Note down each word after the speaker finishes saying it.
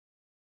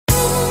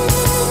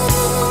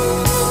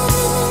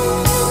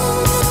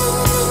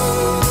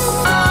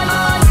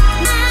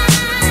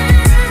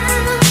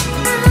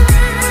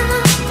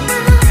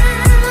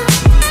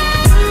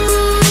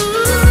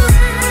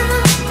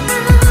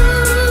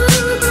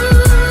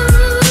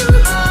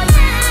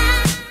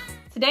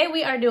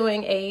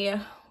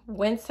a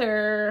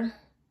winter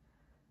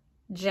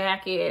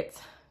jacket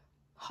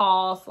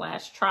haul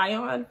slash try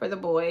on for the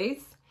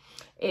boys.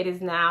 It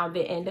is now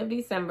the end of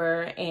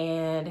December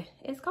and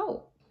it's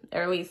cold,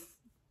 or at least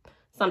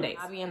some days.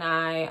 Bobby and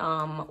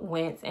I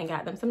went and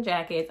got them some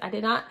jackets. I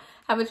did not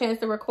have a chance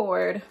to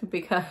record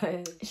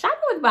because shopping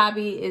with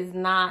Bobby is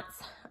not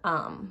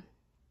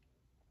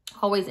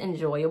always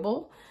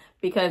enjoyable,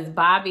 because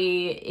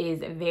Bobby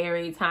is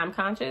very time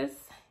conscious.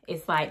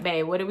 It's like,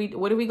 babe, what are we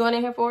going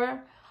in here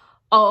for?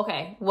 Oh,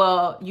 okay.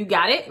 Well, you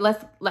got it.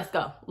 Let's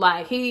go.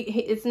 Like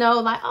it's no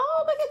like,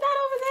 oh, look at that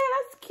over there.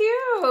 That's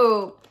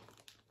cute.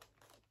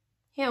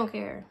 He don't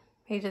care.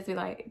 He just be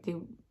like,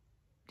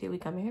 did we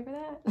come in here for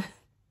that?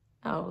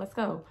 Oh, let's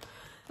go.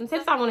 Some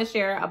tips I want to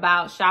share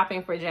about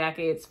shopping for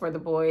jackets for the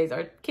boys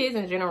or kids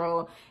in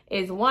general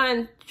is,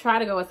 one, try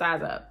to go a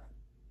size up.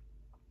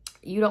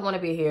 You don't want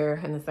to be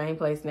here in the same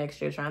place next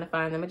year trying to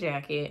find them a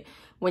jacket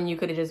when you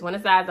could have just went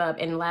a size up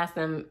and last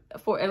them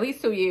for at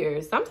least 2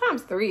 years,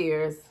 sometimes 3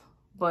 years,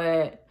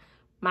 but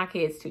my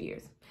kids 2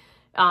 years.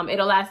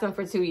 It'll last them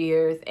for 2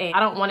 years, and I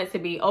don't want it to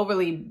be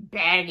overly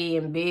baggy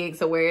and big,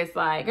 so where it's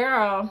like,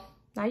 girl,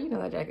 now you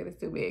know that jacket is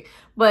too big,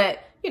 but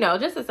you know,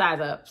 just a size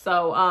up.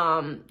 So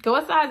go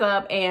a size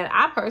up, and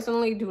I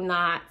personally do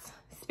not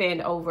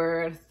spend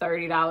over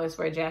 $30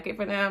 for a jacket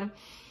for them.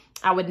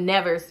 I would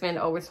never spend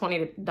over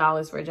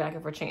 $20 for a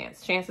jacket for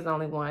Chance. Chance is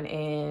only one,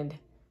 and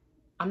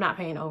I'm not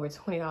paying over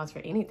 $20 for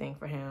anything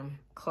for him,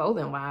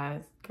 clothing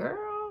wise,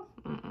 girl.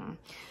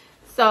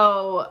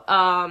 So,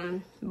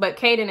 but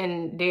Kaden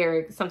and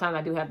Derek, sometimes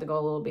I do have to go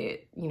a little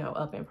bit, you know,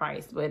 up in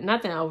price, but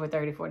nothing over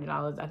 $30,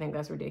 $40. I think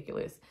that's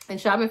ridiculous. And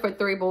shopping for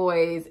 3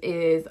 boys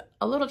is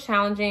a little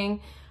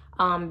challenging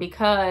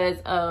because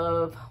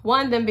of,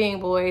 one, them being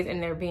boys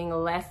and there being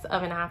less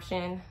of an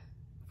option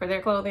for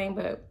their clothing,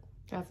 but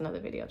that's another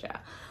video, child.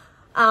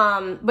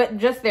 But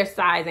just their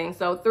sizing.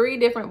 So 3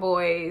 different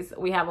boys.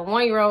 We have a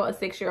 1-year-old, a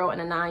 6-year-old,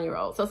 and a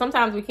 9-year-old. So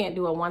sometimes we can't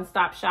do a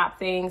one-stop shop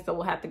thing. So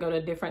we'll have to go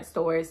to different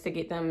stores to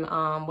get them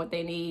what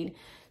they need.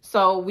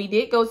 So we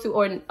did go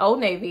to Old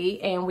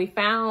Navy, and we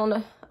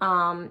found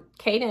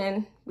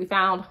Kaden. We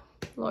found,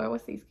 Lord,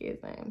 what's these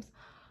kids' names?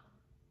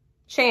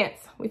 Chance.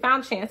 We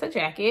found Chance a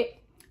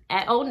jacket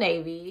at Old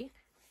Navy.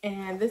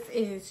 And this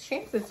is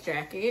Chance's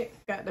jacket.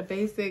 Got the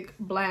basic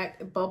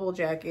black bubble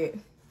jacket.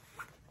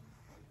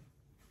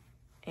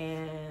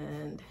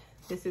 And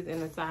this is in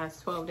the size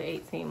 12 to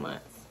 18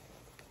 months.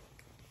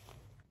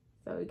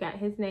 So we got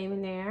his name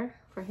in there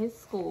for his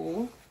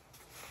school.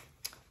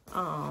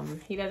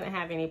 He doesn't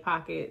have any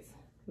pockets.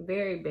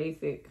 Very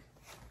basic.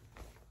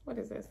 What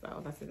is this?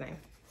 Oh, that's his name.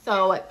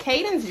 So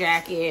Caden's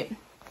jacket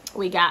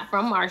we got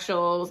from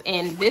Marshall's,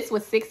 and this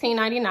was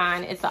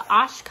 $16.99. It's a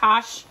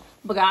Oshkosh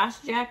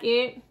B'gosh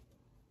jacket.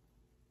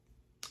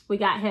 We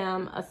got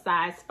him a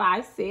size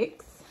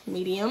 5'6",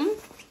 medium.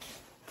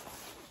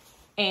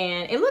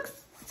 And it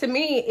looks, to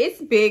me, it's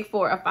big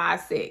for a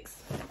 5'6".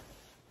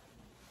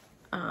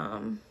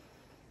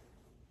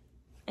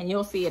 And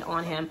you'll see it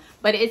on him.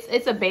 But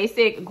it's a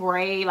basic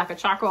gray, like a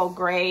charcoal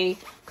gray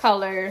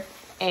color.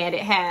 And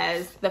it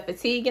has the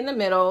fatigue in the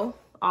middle,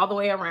 all the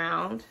way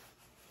around.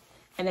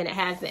 And then it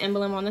has the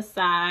emblem on the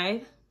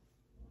side.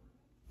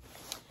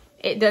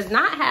 It does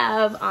not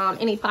have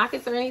any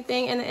pockets or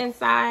anything in the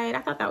inside.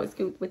 I thought that was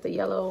cute with the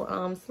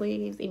yellow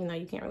sleeves, even though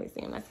you can't really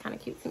see them. That's kind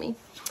of cute to me.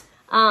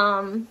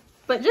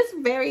 But just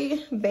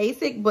very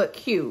basic, but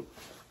cute.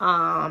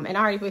 And I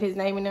already put his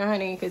name in there,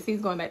 honey, because he's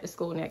going back to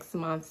school next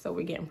month. So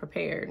we're getting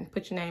prepared.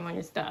 Put your name on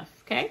your stuff,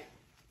 okay?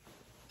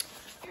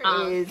 Here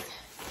is,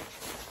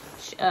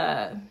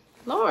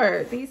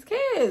 Lord, these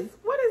kids.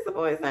 What is the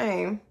boy's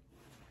name?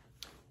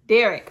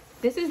 Derek.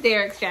 This is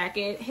Derek's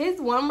jacket. His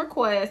one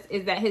request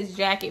is that his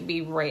jacket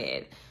be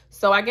red.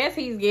 So I guess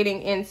he's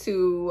getting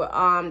into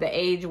the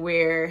age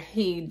where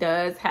he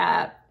does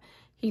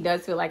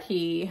feel like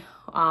he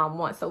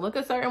wants to look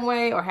a certain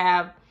way or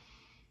have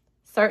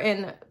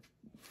certain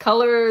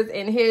colors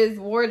in his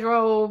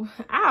wardrobe.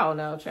 I don't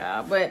know,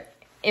 child. But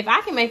if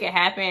I can make it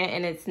happen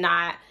and it's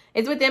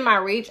within my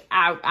reach,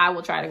 I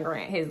will try to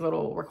grant his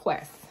little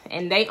requests.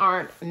 And they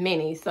aren't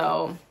many,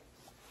 so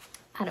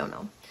I don't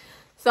know.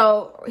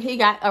 So he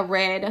got a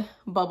red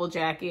bubble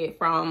jacket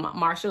from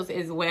Marshall's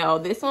as well.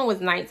 This one was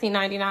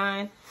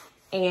 $19.99.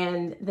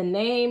 And the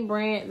name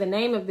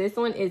of this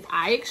one is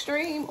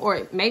iExtreme,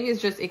 or maybe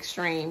it's just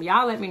Extreme.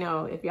 Y'all let me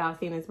know if y'all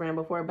seen this brand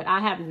before, but I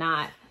have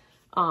not.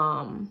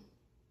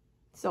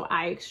 So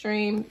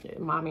iExtreme,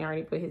 mommy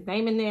already put his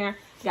name in there.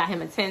 Got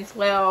him a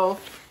 10-12.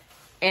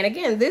 And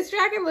again, this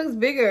jacket looks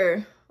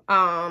bigger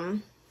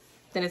than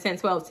a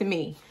 10-12 to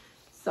me.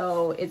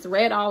 So it's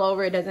red all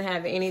over. It doesn't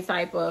have any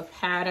type of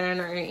pattern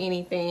or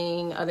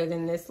anything other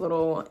than this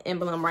little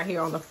emblem right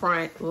here on the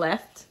front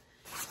left.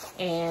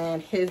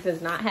 And his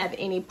does not have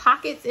any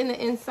pockets in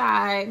the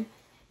inside.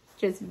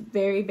 Just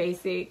very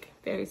basic,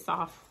 very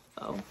soft.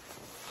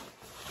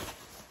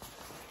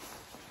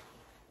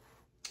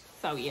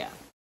 So yeah.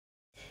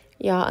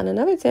 Y'all, and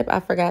another tip I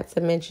forgot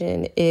to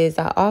mention is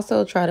I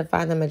also try to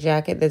find them a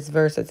jacket that's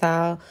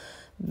versatile.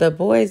 The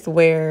boys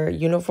wear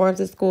uniforms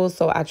at school,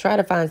 so I try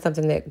to find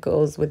something that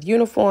goes with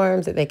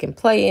uniforms that they can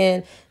play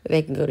in, that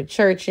they can go to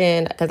church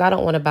in, because I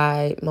don't want to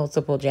buy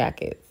multiple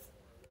jackets.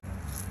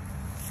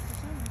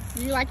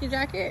 Do you like your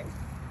jacket?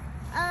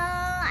 No,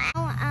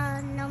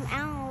 I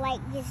don't like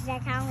this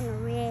jacket. I want a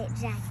red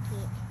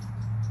jacket.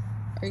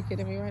 Are you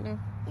kidding me right now?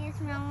 Yes,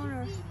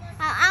 ma'am.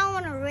 I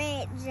want a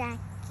red jacket.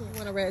 You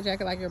want a red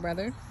jacket like your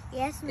brother?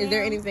 Yes, ma'am. Is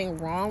there anything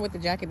wrong with the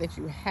jacket that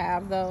you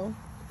have, though?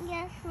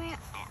 Yes,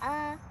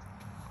 ma'am.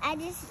 I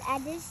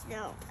just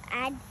don't.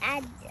 I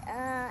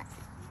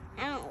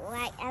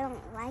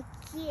don't like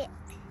it.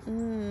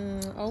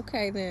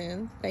 Okay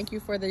then. Thank you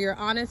for your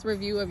honest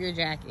review of your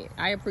jacket.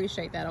 I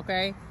appreciate that,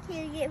 okay?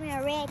 Can you get me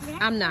a red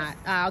jacket? I'm not.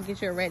 I'll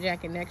get you a red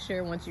jacket next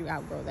year once you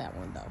outgrow that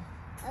one, though.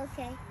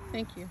 Okay.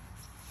 Thank you.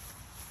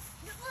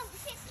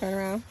 Turn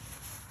around.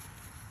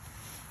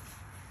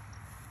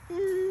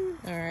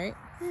 All right.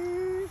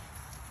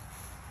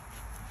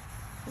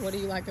 What do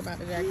you like about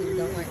the jacket? You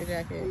don't like the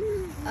jacket?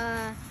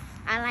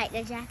 I like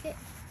the jacket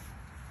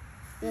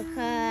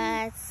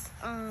because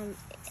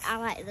I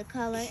like the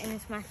color and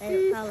it's my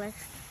favorite color,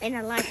 and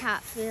I like how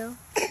it feels.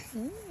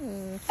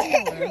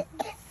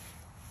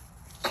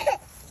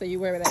 So you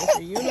wear that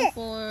with your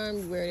uniform,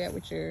 you wear that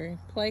with your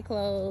play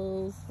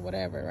clothes,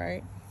 whatever,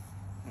 right?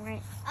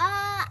 Right.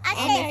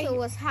 And if it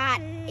was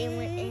hot, it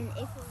went in. If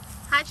it was...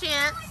 Hi,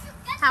 Chance.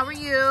 How are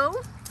you?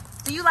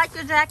 Do you like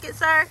your jacket,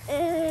 sir?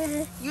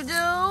 You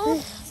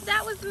do?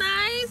 That was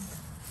nice.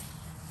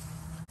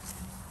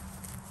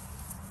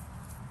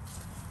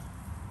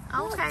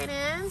 Okay,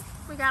 then.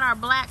 We got our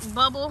black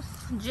bubble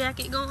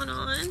jacket going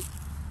on.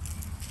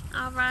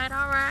 All right,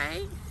 all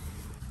right.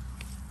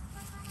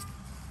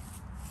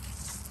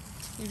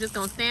 You just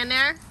gonna stand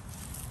there?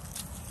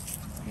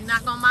 You're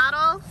not gonna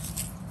model?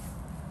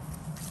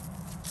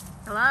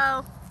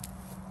 Hello?